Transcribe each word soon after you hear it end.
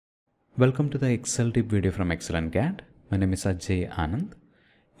Welcome to the Excel tip video from Excel and CAD. My name is Ajay Anand.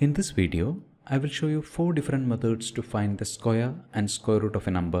 In this video, I will show you 4 different methods to find the square and square root of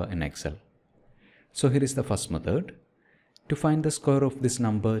a number in Excel. So here is the first method. To find the square of this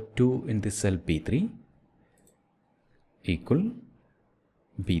number 2 in this cell B3 equal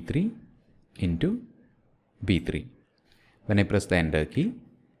B3 into B3. When I press the enter key,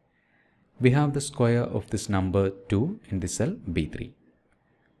 we have the square of this number 2 in this cell B3.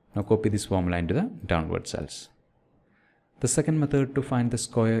 Now copy this formula into the downward cells. The second method to find the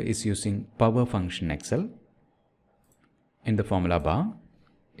square is using power function Excel. In the formula bar,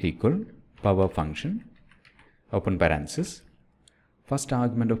 equal power function, open parenthesis. First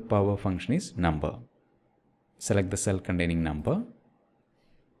argument of power function is number. Select the cell containing number,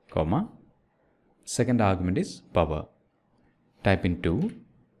 comma. Second argument is power. Type in 2,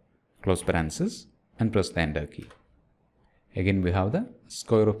 close parenthesis, and press the enter key. Again, we have the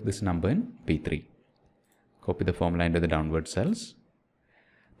square of this number in P3. Copy the formula into the downward cells.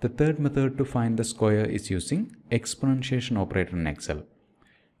 The third method to find the square is using exponentiation operator in Excel.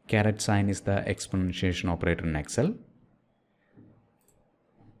 Caret sign is the exponentiation operator in Excel.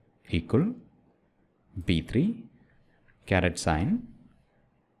 Equal B3, caret sign,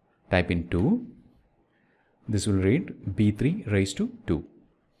 type in 2. This will read B3 raised to 2.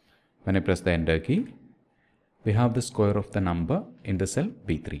 When I press the enter key, we have the square of the number in the cell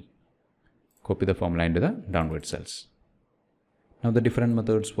B3. Copy the formula into the downward cells. Now the different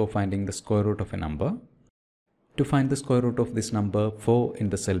methods for finding the square root of a number. To find the square root of this number 4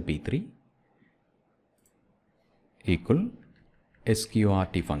 in the cell B3 equal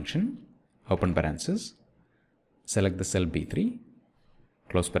sqrt function, open parenthesis, select the cell B3,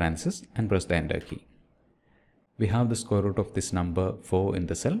 close parenthesis, and press the enter key. We have the square root of this number 4 in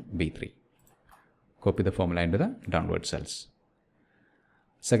the cell B3. Copy the formula into the downward cells.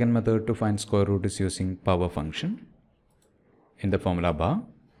 Second method to find square root is using power function. In the formula bar,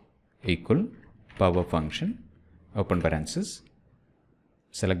 equal power function, open parenthesis,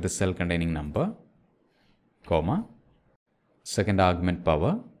 select the cell containing number, comma, second argument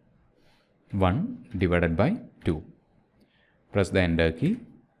power, 1 divided by 2. Press the enter key,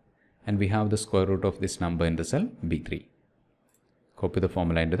 and we have the square root of this number in the cell B3. Copy the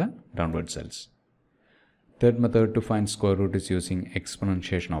formula into the downward cells. Third method to find square root is using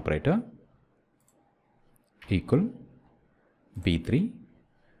exponentiation operator, equal B3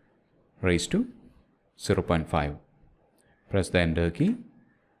 raised to 0.5. Press the enter key,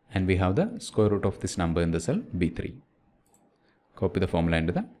 and we have the square root of this number in the cell B3. Copy the formula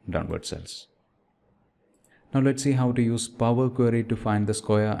into the downward cells. Now let's see how to use power query to find the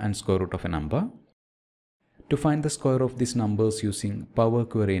square and square root of a number. To find the square of these numbers using power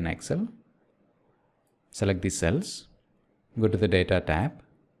query in Excel, select these cells, go to the data tab,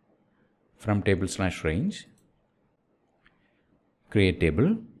 from table/range, create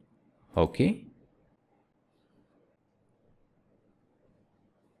table, OK.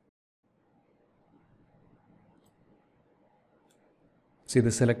 See, the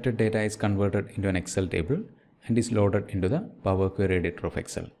selected data is converted into an Excel table and is loaded into the Power Query editor of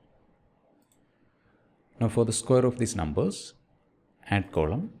Excel. Now for the square of these numbers, add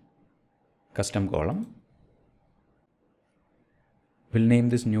column, custom column. We'll name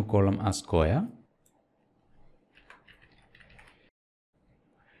this new column as square.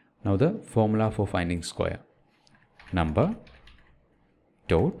 Now the formula for finding square. Number,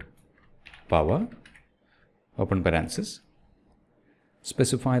 dot, power, open parenthesis.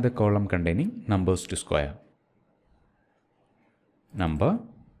 Specify the column containing numbers to square. Number,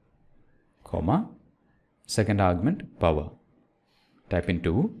 comma, second argument power. Type in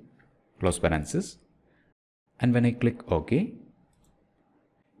 2, close parenthesis. And when I click OK,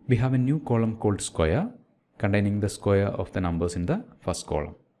 we have a new column called square containing the square of the numbers in the first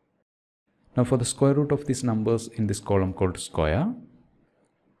column. Now for the square root of these numbers in this column called square,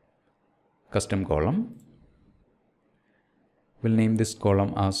 custom column, we'll name this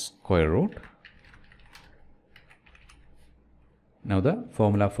column as square root. Now the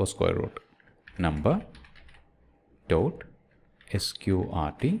formula for square root, number, dot,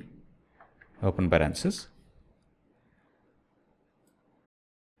 sqrt, open parenthesis.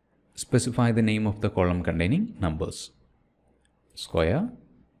 Specify the name of the column containing numbers, square,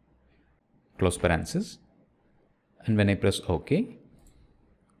 close parenthesis, and when I press OK,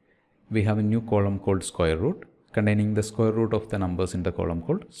 we have a new column called square root containing the square root of the numbers in the column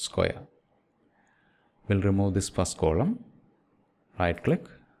called square. We'll remove this first column, right click,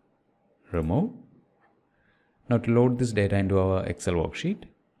 remove. Now to load this data into our Excel worksheet,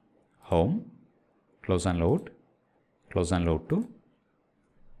 home, close and load to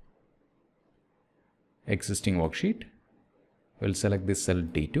existing worksheet. We'll select this cell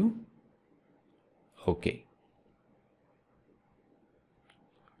D2. OK.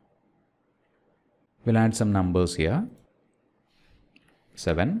 We'll add some numbers here.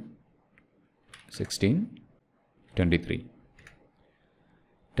 7, 16, 23.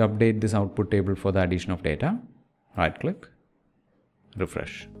 To update this output table for the addition of data, right click,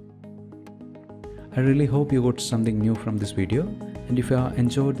 refresh. I really hope you got something new from this video, and if you have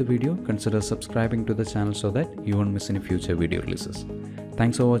enjoyed the video, consider subscribing to the channel so that you won't miss any future video releases.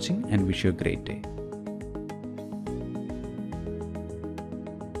 Thanks for watching and wish you a great day.